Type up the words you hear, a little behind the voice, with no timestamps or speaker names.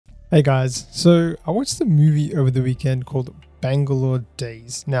Hey guys, so I watched a movie over the weekend called Bangalore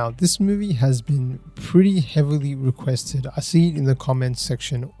Days. Now, this movie has been pretty heavily requested. I see it in the comments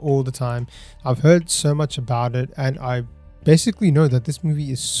section all the time. I've heard so much about it, and I basically know that this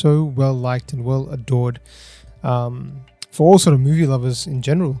movie is so well liked and well adored for all sort of movie lovers in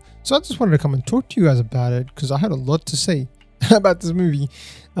general. So I just wanted to come and talk to you guys about it because I had a lot to say about this movie.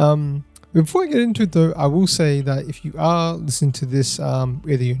 Before I get into it though, I will say that if you are listening to this,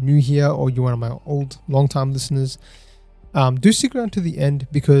 whether you're new here or you're one of my long-time listeners, do stick around to the end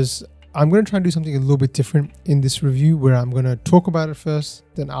because I'm going to try and do something a little bit different in this review where I'm going to talk about it first,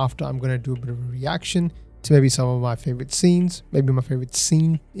 then after I'm going to do a bit of a reaction to maybe some of my favorite scenes, maybe my favorite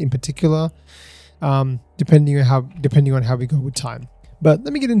scene in particular, depending on how we go with time. But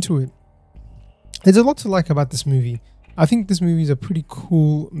let me get into it. There's a lot to like about this movie. I think this movie is a pretty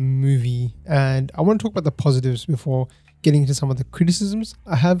cool movie, and I want to talk about the positives before getting into some of the criticisms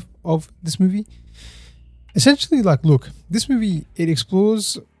I have of this movie. Essentially, look, this movie, it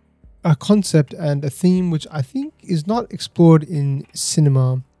explores a concept and a theme which I think is not explored in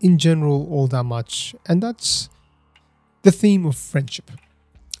cinema in general all that much, and that's the theme of friendship.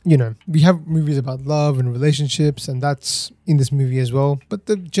 You know, we have movies about love and relationships, and that's in this movie as well. But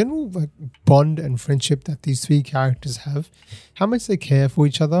the general bond and friendship that these three characters have, how much they care for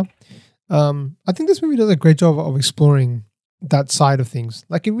each other, I think this movie does a great job of exploring that side of things.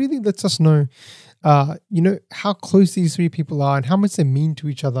 It really lets us know, how close these three people are and how much they mean to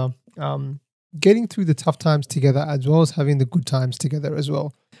each other. Getting through the tough times together as well as having the good times together as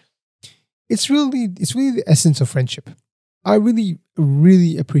well. It's really the essence of friendship. I really,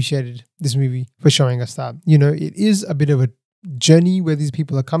 really appreciated this movie for showing us that. You know, it is a bit of a journey where these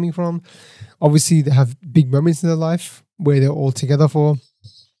people are coming from. Obviously, they have big moments in their life where they're all together for.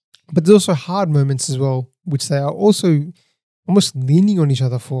 But there's also hard moments as well, which they are also almost leaning on each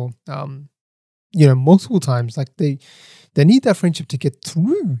other for, multiple times. They need that friendship to get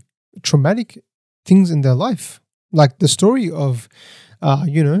through traumatic things in their life. Like the story of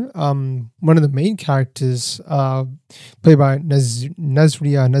one of the main characters, played by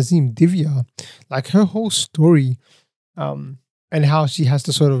Nazriya, Nazim, Divya, her whole story, and how she has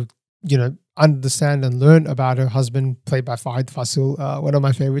to sort of, understand and learn about her husband, played by Fahadh Faasil, one of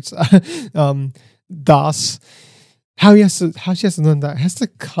my favorites, Das, how she has to learn that, has to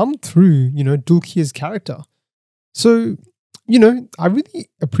come through, Dulquer's character. So, I really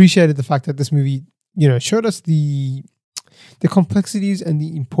appreciated the fact that this movie, showed us the complexities and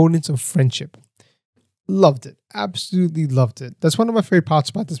the importance of friendship. Loved it. Absolutely loved it. That's one of my favorite parts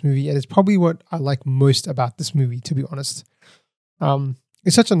about this movie, and it's probably what I like most about this movie, to be honest.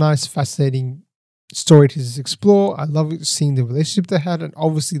 It's such a nice, fascinating story to explore. I love seeing the relationship they had, and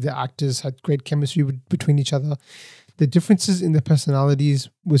obviously the actors had great chemistry between each other. The differences in their personalities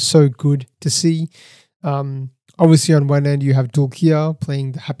was so good to see. Obviously, on one end, you have Dulquer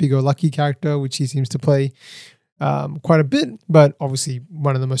playing the happy-go-lucky character, which he seems to play quite a bit, but obviously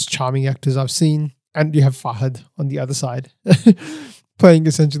one of the most charming actors I've seen. And you have Fahad on the other side, playing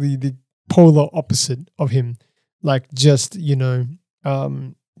essentially the polar opposite of him.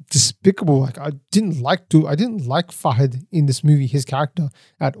 Despicable. I didn't like Fahad in this movie, his character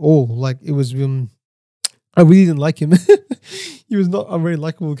at all. It was I really didn't like him. He was not a very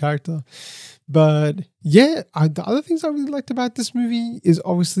likable character. But yeah, the other things I really liked about this movie is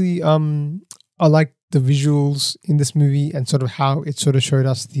obviously I liked the visuals in this movie and sort of how it sort of showed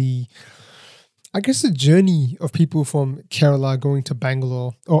us the journey of people from Kerala going to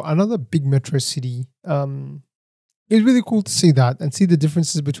Bangalore or another big metro city. It was really cool to see that and see the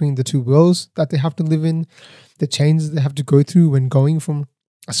differences between the two worlds that they have to live in, the changes they have to go through when going from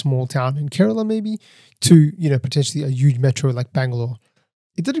a small town in Kerala maybe to, potentially a huge metro like Bangalore.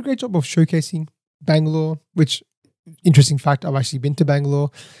 It did a great job of showcasing Bangalore, which, interesting fact, I've actually been to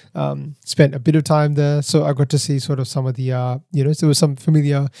Bangalore, spent a bit of time there. So I got to see sort of some of the, there were some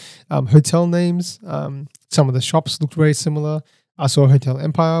familiar hotel names. Some of the shops looked very similar. I saw Hotel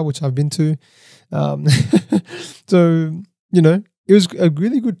Empire, which I've been to. So, it was a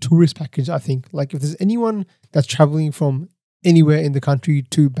really good tourist package, I think. If there's anyone that's traveling from anywhere in the country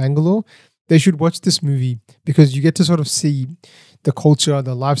to Bangalore, they should watch this movie because you get to sort of see the culture,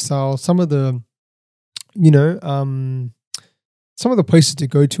 the lifestyle, some of the places to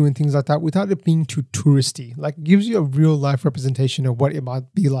go to and things like that without it being too touristy. It gives you a real life representation of what it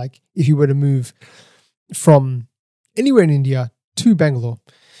might be like if you were to move from anywhere in India to Bangalore.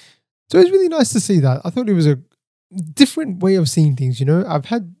 So it was really nice to see that. I thought it was a different way of seeing things.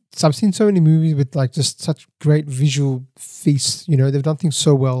 I've seen so many movies with just such great visual feasts. They've done things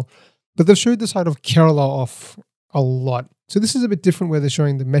so well, but they've showed the side of Kerala off a lot. So this is a bit different where they're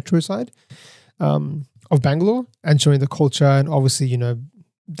showing the metro side of Bangalore and showing the culture and obviously, you know,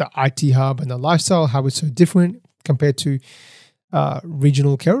 the IT hub and the lifestyle, how it's so different compared to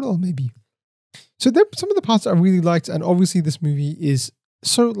regional Kerala maybe. So some of the parts I really liked, and obviously this movie is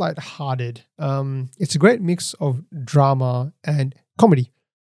so light-hearted. It's a great mix of drama and comedy.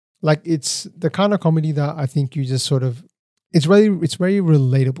 Like it's the kind of comedy that I think you just sort of, it's very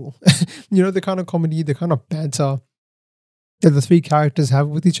relatable. You know, the kind of comedy, the kind of banter that the three characters have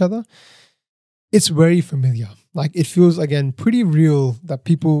with each other. It's very familiar. Like it feels, again, pretty real that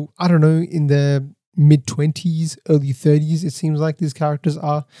people, I don't know, in their mid-20s, early 30s, it seems like these characters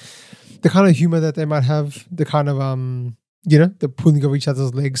are. The kind of humor that they might have, the kind of, you know, the pulling of each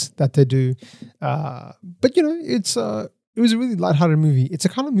other's legs that they do. But, you know, it was a really lighthearted movie. It's a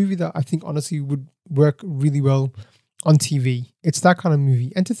kind of movie that I think honestly would work really well on TV. It's that kind of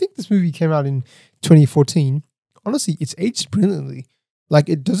movie. And to think this movie came out in 2014, honestly, it's aged brilliantly. Like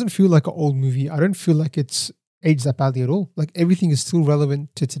it doesn't feel like an old movie. I don't feel like it's aged that badly at all. Like everything is still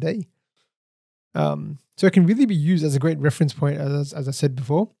relevant to today. So it can really be used as a great reference point, as I said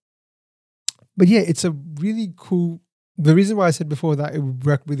before. But yeah, it's a really cool. The reason why I said before that it would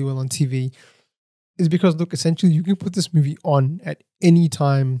work really well on TV is because, look, essentially you can put this movie on at any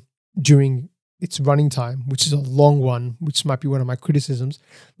time during its running time, which is a long one, which might be one of my criticisms.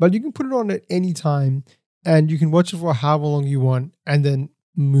 But you can put it on at any time and you can watch it for however long you want and then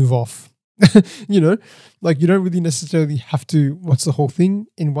move off. You know, like you don't really necessarily have to watch the whole thing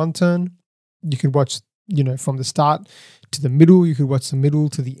in one turn. You could watch, you know, from the start to the middle. You could watch the middle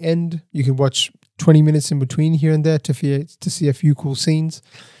to the end. You could watch 20 minutes in between here and there to see a few cool scenes.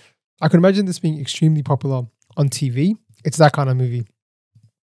 I could imagine this being extremely popular on TV. It's that kind of movie.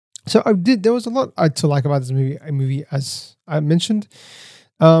 So there was a lot to like about this movie, as I mentioned.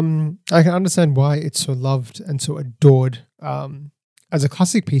 I can understand why it's so loved and so adored. As a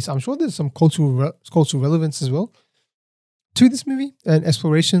classic piece, I'm sure there's some cultural relevance as well to this movie, and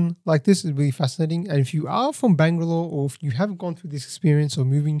exploration like this is really fascinating. And if you are from Bangalore, or if you haven't gone through this experience of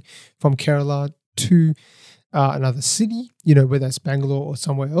moving from Kerala to another city, you know, whether it's Bangalore or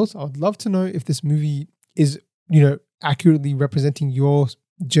somewhere else, I would love to know if this movie is, you know, accurately representing your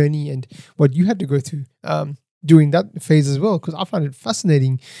journey and what you had to go through during that phase as well. Because I find it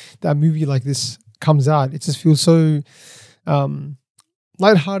fascinating that a movie like this comes out. It just feels so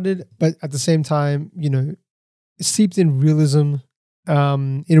lighthearted, but at the same time, you know, steeped in realism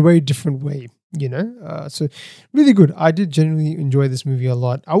in a very different way, you know. So really good. I did genuinely enjoy this movie a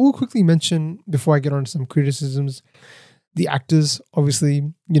lot. I will quickly mention, before I get on to some criticisms, the actors.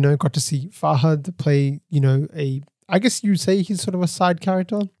 Obviously, you know, got to see Fahadh play, you know, I guess you'd say he's sort of a side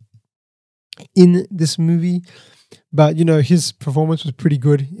character in this movie. But, you know, his performance was pretty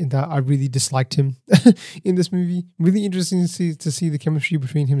good in that I really disliked him in this movie. Really interesting to see the chemistry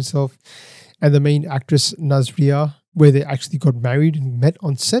between himself and the main actress, Nazriya, where they actually got married and met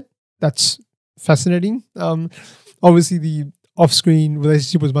on set. That's fascinating. Obviously, the off-screen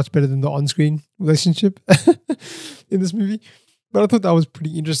relationship was much better than the on-screen relationship in this movie. But I thought that was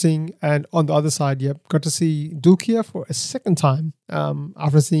pretty interesting. And on the other side, got to see Dulquer for a second time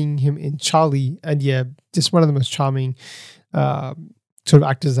after seeing him in Charlie. And yeah, just one of the most charming sort of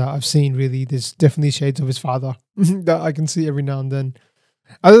actors that I've seen, really. There's definitely shades of his father that I can see every now and then.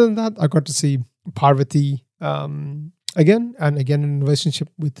 Other than that, I got to see Parvathy again and again in a relationship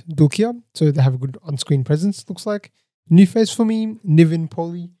with Dulquer. So they have a good on-screen presence, looks like. New face for me, Nivin,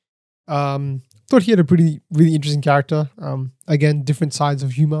 Pauly. Thought he had a really interesting character. Again, different sides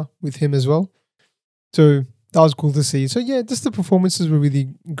of humor with him as well. So that was cool to see. So yeah, just the performances were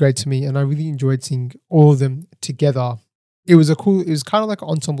really great to me, and I really enjoyed seeing all of them together. It was kind of like an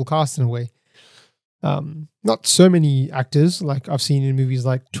ensemble cast in a way. Not so many actors like I've seen in movies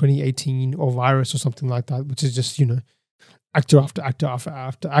like 2018 or Virus or something like that, which is just, you know, actor after actor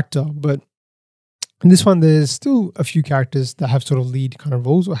after actor. But in this one, there's still a few characters that have sort of lead kind of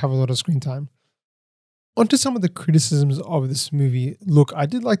roles or have a lot of screen time. Onto some of the criticisms of this movie. Look, I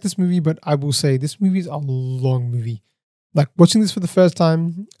did like this movie, but I will say this movie is a long movie. Like watching this for the first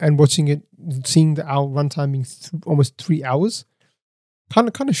time and watching it, seeing the hour runtime being almost 3 hours, kind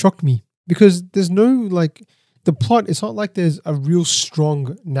of shocked me, because there's no, like, the plot. It's not like there's a real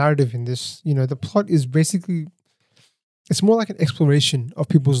strong narrative in this. You know, the plot is basically, it's more like an exploration of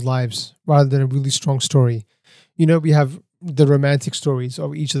people's lives rather than a really strong story. You know, we have the romantic stories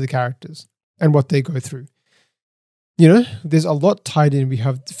of each of the characters and what they go through. You know, there's a lot tied in. We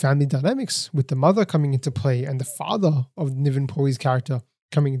have the family dynamics with the mother coming into play and the father of Nivin Pauly's character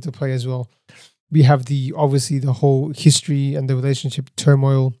coming into play as well. We have obviously the whole history and the relationship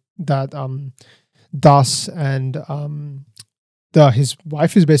turmoil that Das and his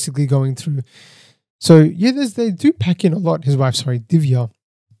wife is basically going through. So yeah, they do pack in a lot. His wife, sorry, Divya,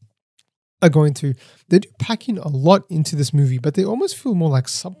 are going through. They do pack in a lot into this movie, but they almost feel more like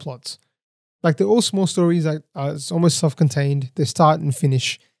subplots. Like they're all small stories that it's almost self-contained. They start and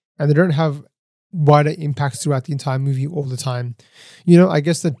finish, and they don't have wider impacts throughout the entire movie all the time. I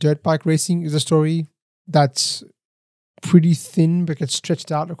guess the dirt bike racing is a story that's pretty thin but gets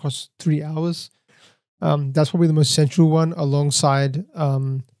stretched out across 3 hours. That's probably the most central one, alongside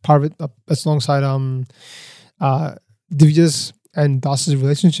Divya's and Das's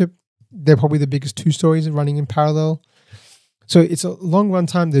relationship. They're probably the biggest two stories running in parallel. So it's a long run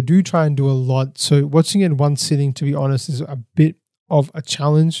time. They do try and do a lot. So watching it in one sitting, to be honest, is a bit of a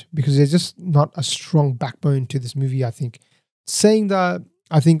challenge because there's just not a strong backbone to this movie, I think. Saying that,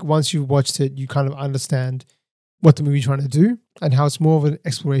 I think once you've watched it, you kind of understand what the movie's trying to do and how it's more of an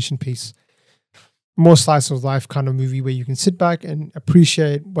exploration piece. More slice of life kind of movie where you can sit back and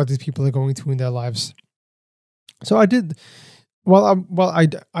appreciate what these people are going through in their lives. So I did, while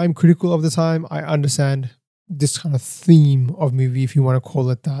I'm critical of the time, I understand this kind of theme of movie, if you want to call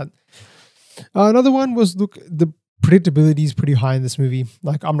it that. Another one was, look, the predictability is pretty high in this movie.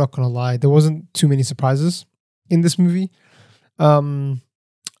 Like, I'm not going to lie, there wasn't too many surprises in this movie. I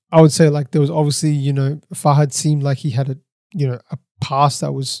would say, like, there was obviously, Fahadh seemed like he had a past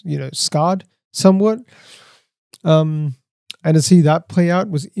that was, scarred somewhat. And to see that play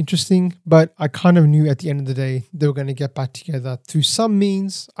out was interesting, but I kind of knew at the end of the day they were going to get back together through some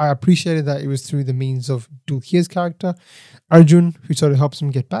means. I appreciated that it was through the means of Dulquer's character, Arjun, who sort of helps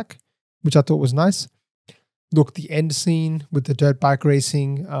him get back, which I thought was nice. Look, the end scene with the dirt bike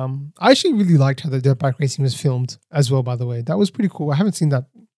racing, I actually really liked how the dirt bike racing was filmed as well, by the way. That was pretty cool. I haven't seen that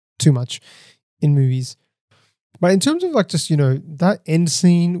too much in movies. But in terms of like just, that end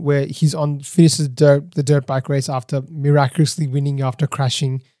scene where finishes the dirt bike race after miraculously winning after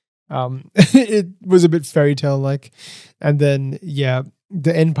crashing, it was a bit fairy tale like. And then, yeah,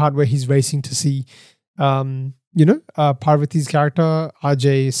 the end part where he's racing to see, Parvathy's character,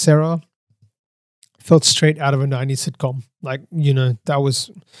 RJ Sarah, felt straight out of a 90s sitcom. Like, that was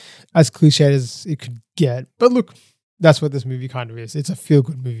as cliched as it could get. But look, that's what this movie kind of is. It's a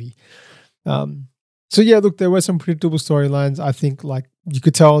feel-good movie. So yeah, look, there were some predictable storylines. I think, like, you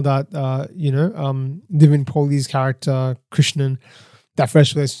could tell that, Nivin Pauly's character, Krishnan, that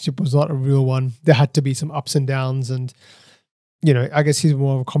first relationship was not a real one. There had to be some ups and downs, and, I guess he's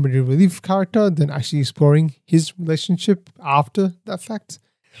more of a comedy relief character than actually exploring his relationship after that fact.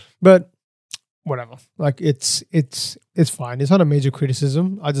 But whatever, like, it's fine. It's not a major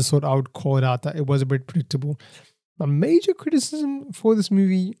criticism. I just thought I would call it out that it was a bit predictable. A major criticism for this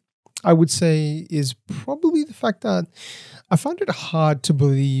movie, I would say, is probably the fact that I found it hard to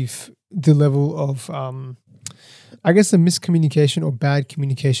believe the level of, I guess, the miscommunication or bad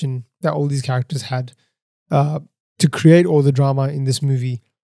communication that all these characters had to create all the drama in this movie.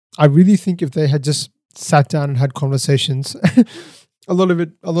 I really think if they had just sat down and had conversations, they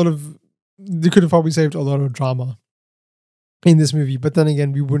could have probably saved a lot of drama in this movie. But then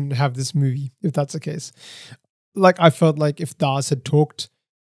again, we wouldn't have this movie if that's the case. Like, I felt like if Das had talked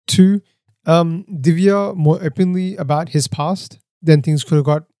to Divya more openly about his past, then things could have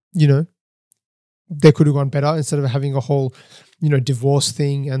got, they could have gone better instead of having a whole, divorce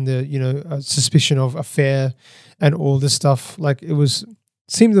thing and the, suspicion of affair and all this stuff. Like,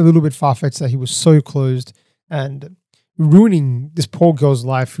 seemed a little bit far-fetched that he was so closed and ruining this poor girl's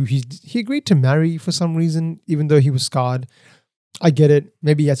life who he agreed to marry for some reason, even though he was scarred. I get it.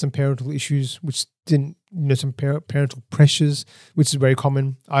 Maybe he had some parental issues, which didn't, some parental pressures, which is very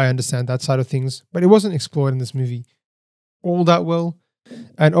common. I understand that side of things, but it wasn't explored in this movie all that well.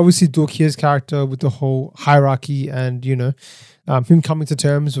 And obviously Dulquer's character with the whole hierarchy and, him coming to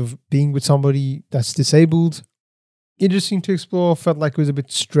terms of being with somebody that's disabled. Interesting to explore. Felt like it was a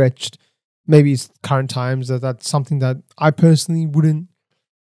bit stretched. Maybe it's current times that's something that I personally wouldn't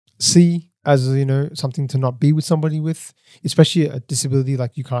see as, something to not be with somebody with, especially a disability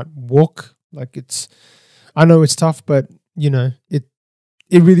like you can't walk. Like, I know it's tough, but, it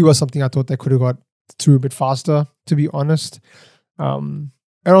really was something I thought they could have got through a bit faster, to be honest. And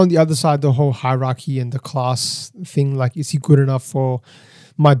on the other side, the whole hierarchy and the class thing, like, is he good enough for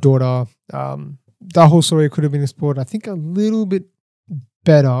my daughter? That whole story could have been explored, I think, a little bit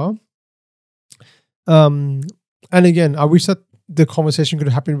better. And again, I wish that the conversation could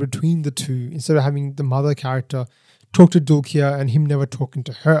have happened between the two instead of having the mother character talk to Dulquer and him never talking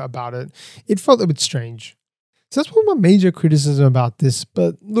to her about it. It felt a bit strange. So that's one of my major criticism about this.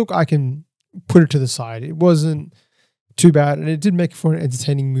 But look, I can put it to the side. It wasn't too bad, and it did make for an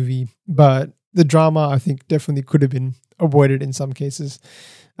entertaining movie. But the drama, I think, definitely could have been avoided in some cases.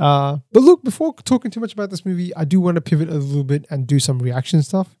 But look, before talking too much about this movie, I do want to pivot a little bit and do some reaction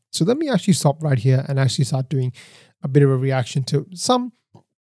stuff. So let me actually stop right here and actually start doing a bit of a reaction to some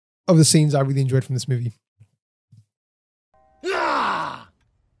of the scenes I really enjoyed from this movie.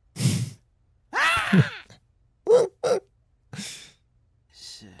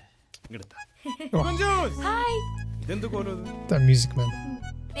 Hi. That music, man.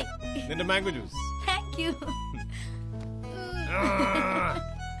 Hey. Mango juice. Thank you.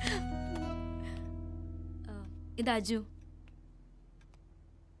 Idaju.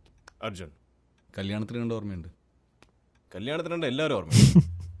 Arjun. കല്യാണത്തിന് കണ്ട ഓർമ്മയുണ്ട്. കല്യാണത്തിന് കണ്ട എല്ലാവരും ഓർമ്മയുണ്ട്.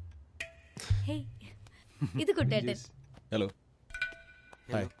 Hey. ഇത് കുട്ടേട്ടൻ. Hello.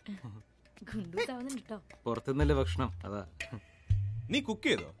 Hi. ഗുണ്ടൂസാവുന്നുണ്ട് ട്ടോ. പുറത്തുനിന്നല്ലേ ഭക്ഷണം അതാ. നീ കുക്ക്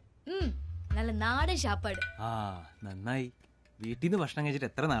ചെയ്തോ? നല്ല നാടൻ ഷാപ്പാട്. നന്നായി. വീട്ടിൽ നിന്ന് ഭക്ഷണം കഴിച്ചിട്ട്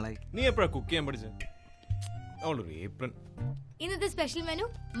എത്ര നാളായി? നീ എപ്പോഴാ കുക്ക് ചെയ്യാൻ പഠിച്ചത്? അവളൊരു ഏപ്രിൽ. ഇന്നത്തെ സ്പെഷ്യൽ മെനു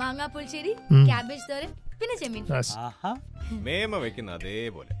മാങ്ങാ പുളിശ്ശേരി, ക്യാബേജ് തോരൻ, പിന്നെ ചെമ്മീൻ. മേമ വെക്കുന്ന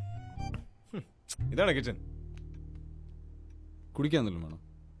അതേപോലെ. ഇതാണ് കിച്ചൺ. കുടിക്കാന്നല്ലോ വേണം.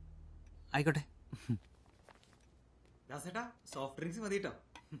 ആയിക്കോട്ടെ. ദാസേട്ടാ സോഫ്റ്റ് ഡ്രിങ്ക്സ് മതിട്ടോ.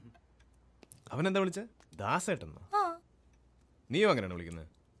 അവനെന്താ വിളിച്ചത്? ദാസേട്ടെന്നോ? നീയോ അങ്ങനെയാണ് വിളിക്കുന്നത്?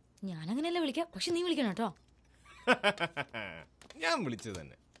 ഞാൻ അങ്ങനെയല്ല വിളിക്കാം, പക്ഷെ നീ വിളിക്കണം കേട്ടോ. ഞാൻ വിളിച്ചത്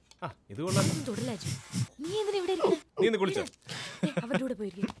തന്നെ. ഇതുകൊണ്ടാണ് നീ എന്തിനാ ഇവിടെ ഇരിക്കുന്നത്? നീ ഒന്ന് കുളിച്ചോ? അവരുടെ കൂടെ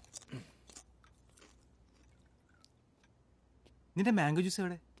പോയിരിക്കും. നിന്റെ മാംഗോ ജ്യൂസ്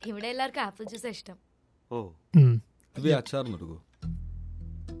എവിടെ? ഇവിടെ എല്ലാവർക്കും ആപ്പിൾ ജ്യൂസ് ഇഷ്ടം. ഓ അച്ചാർന്ന് എടുക്കോ?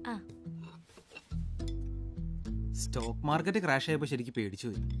 സ്റ്റോക്ക് മാർക്കറ്റ് ക്രാഷ് ആയപ്പോ ശരിക്കും പേടിച്ചു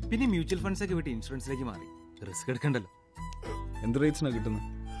പോയി. പിന്നെ മ്യൂച്വൽ ഫണ്ട്സ് ഒക്കെ വിട്ട് ഇൻഷുറൻസിലേക്ക് മാറി. റിസ്ക് എടുക്കണ്ടല്ലോ. എന്ത് റേറ്റ്സിനാണ് കിട്ടുന്നത്?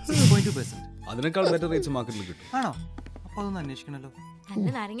 0.2%. അതിനേക്കാൾ ബെറ്റർ റേറ്റ്സ് മാർക്കറ്റിൽ കിട്ടും. ആണോ? അപ്പൊ അതൊന്ന് അന്വേഷിക്കണല്ലോ. നല്ല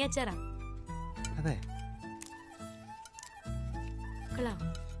നാരങ്ങ അച്ചാറാ. അതെ.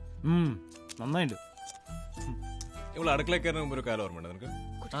 നന്നായിണ്ട്. ഇവിടെ അടുക്കളയിൽ കയറുന്ന മുമ്പ് ഒരു കാലം ഓർമ്മയുണ്ട് നിനക്ക്?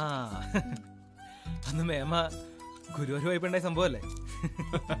 അന്ന് മേമ ഗുരുവായൂരുണ്ടായ സംഭവല്ലേ?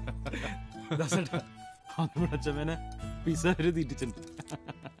 അച്ഛമ്മേനെ പിസ വരെ തീറ്റിച്ചിട്ടുണ്ട്.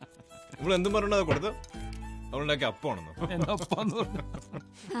 ഇവിടെ എന്തും പറഞ്ഞോ കൊടുത്തു? അവളുണ്ടാക്കി അപ്പാണെന്നോ?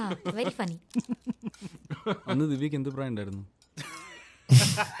 അന്ന് ദിവ്യക്ക് എന്ത് പ്രായം ഉണ്ടായിരുന്നു?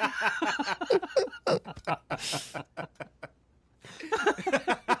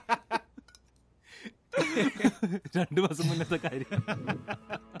 രണ്ടു മാസം മുന്നത്തെ കാര്യം.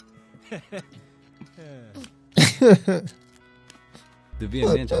 ദിവ്യ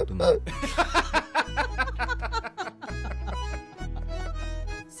എന്നെയാ ചാട്ടുന്നു.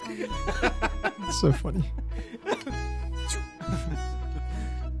 So funny.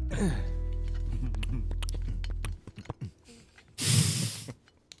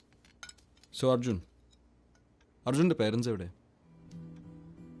 So അർജുന്റെ പേരൻസ് എവിടെ?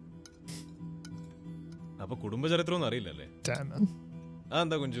 അപ്പൊ കുടുംബചരിത്രമൊന്നും അറിയില്ലല്ലേ?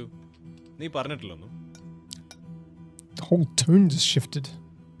 എന്താ കുഞ്ചു, നീ പറഞ്ഞിട്ടില്ലൊന്നും? The whole tone just shifted.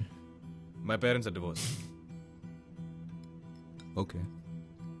 My parents are divorced. Okay.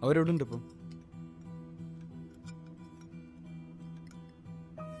 അവരെവിടെ ഉണ്ട് ഇപ്പം?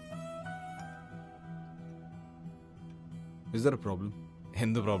 Is there a problem?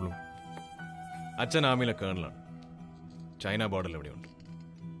 എന്ത് പ്രോബ്ലം? അച്ഛൻ ആർമിയിലെ കേണലാണ്. ചൈന ബോർഡറിൽ എവിടെയുണ്ട്.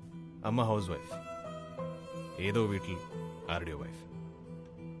 അമ്മ ഹൗസ് വൈഫ്. ഏതോ വീട്ടിൽ ആരുടെയോ wife.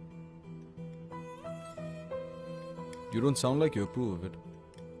 You don't sound like you approve of it.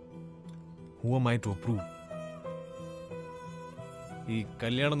 Who am I to approve? ഈ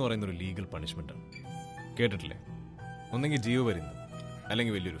കല്യാണം എന്ന് പറയുന്ന ഒരു ലീഗൽ പണിഷ്മെന്റ് ആണ്. കേട്ടിട്ടില്ലേ? ഒന്നെങ്കിൽ ജീവപര്യന്തം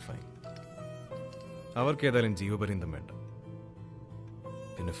അല്ലെങ്കിൽ വലിയൊരു ഫൈൻ. അവർക്ക് ഏതായാലും ജീവപര്യന്തം വേണ്ട,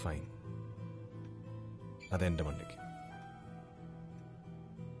 പിന്നെ ഫൈൻ. അതെന്റെ മണ്ടയ്ക്ക്.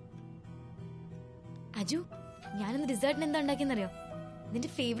 അജു, ഞാനിന്ന് ഡിസേർട്ടിന് എന്താ ഉണ്ടാക്കിയെന്നറിയോ?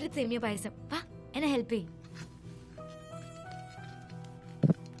 നിന്റെ ഫേവറേറ്റ് സേമിയ പായസം. വാ, എന്നെ ഹെൽപ്പ് ചെയ്യും.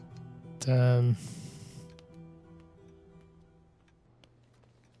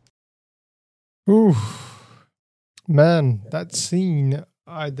 Ooh, man, that scene.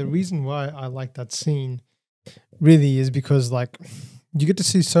 The reason why I like that scene really is because, like, you get to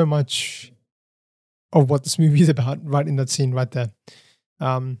see so much of what this movie is about right in that scene right there.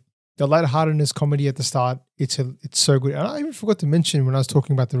 The lightheartedness comedy at the start, it's so good. And I even forgot to mention when I was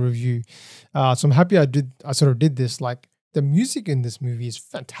talking about the review. So I'm happy I sort of did this. Like, the music in this movie is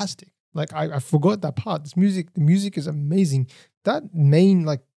fantastic. Like, I forgot that part. The music is amazing. That main,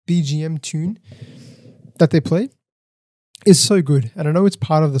 like, BGM tune that they play is so good. And I know it's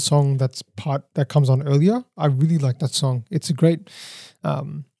part of the song that comes on earlier. I really like that song. It's a great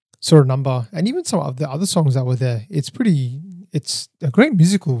sort of number, and even some of the other songs that were there. It's a great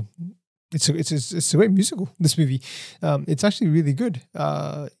musical. It's a great musical, this movie. It's actually really good.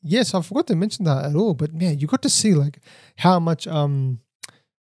 Yes, I forgot to mention that at all, but man, you got to see like how much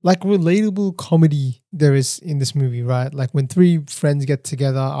like relatable comedy there is in this movie, right? Like when three friends get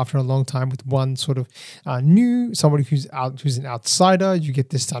together after a long time with one sort of new somebody who's an outsider, you get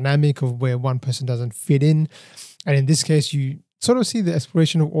this dynamic of where one person doesn't fit in, and in this case, you sort of see the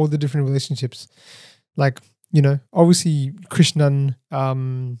exploration of all the different relationships. Like, you know, obviously Krishnan,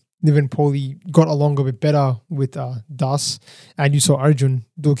 Nivin, Pauly got along a bit better with Das, and you saw Arjun,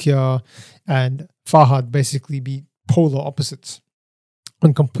 Dulquer, and Fahadh basically be polar opposites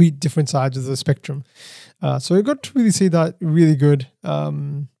on complete different sides of the spectrum. So we got to really see that really good.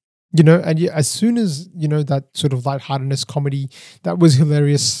 You know, and as soon as, you know, that sort of lightheartedness comedy, that was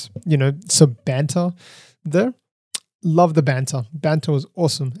hilarious, you know, some banter there. Love the banter. Banter was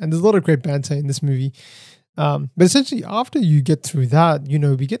awesome. And there's a lot of great banter in this movie. But essentially, after you get through that, you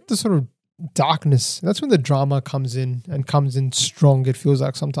know, we get the sort of darkness. And that's when the drama comes in and comes in strong, it feels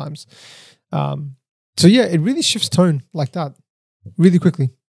like sometimes. So yeah, it really shifts tone like that really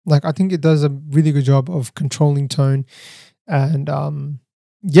quickly. Like, I think it does a really good job of controlling tone. And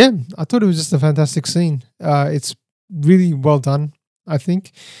yeah, I thought it was just a fantastic scene. It's really well done, I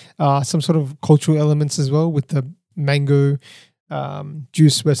think. Some sort of cultural elements as well with the mango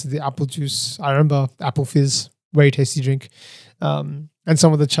juice versus the apple juice. I remember apple fizz, very tasty drink. And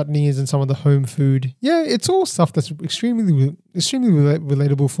some of the chutneys and some of the home food. Yeah, it's all stuff that's extremely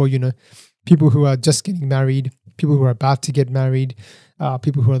relatable for, you know, people who are just getting married, people who are about to get married,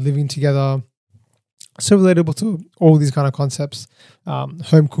 people who are living together. So relatable to all these kind of concepts.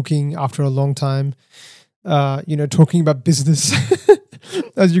 Home cooking after a long time. You know, talking about business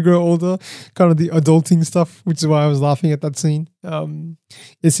as you grow older, kind of the adulting stuff, which is why I was laughing at that scene.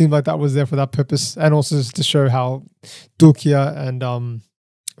 It seemed like that was there for that purpose, and also just to show how Dulquer and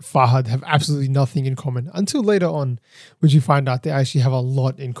Fahadh have absolutely nothing in common until later on, which you find out they actually have a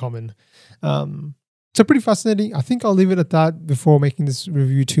lot in common. So pretty fascinating. I think I'll leave it at that before making this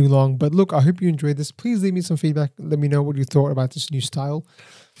review too long. But look, I hope you enjoyed this. Please leave me some feedback. Let me know what you thought about this new style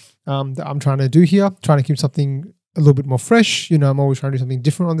that I'm trying to do here. Trying to keep something a little bit more fresh. You know, I'm always trying to do something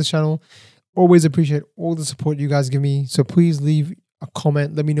different on this channel. Always appreciate all the support you guys give me. So please leave a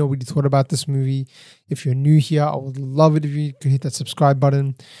comment. Let me know what you thought about this movie. If you're new here, I would love it if you could hit that subscribe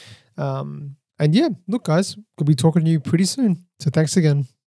button. And yeah, look guys, we'll be talking to you pretty soon. So thanks again.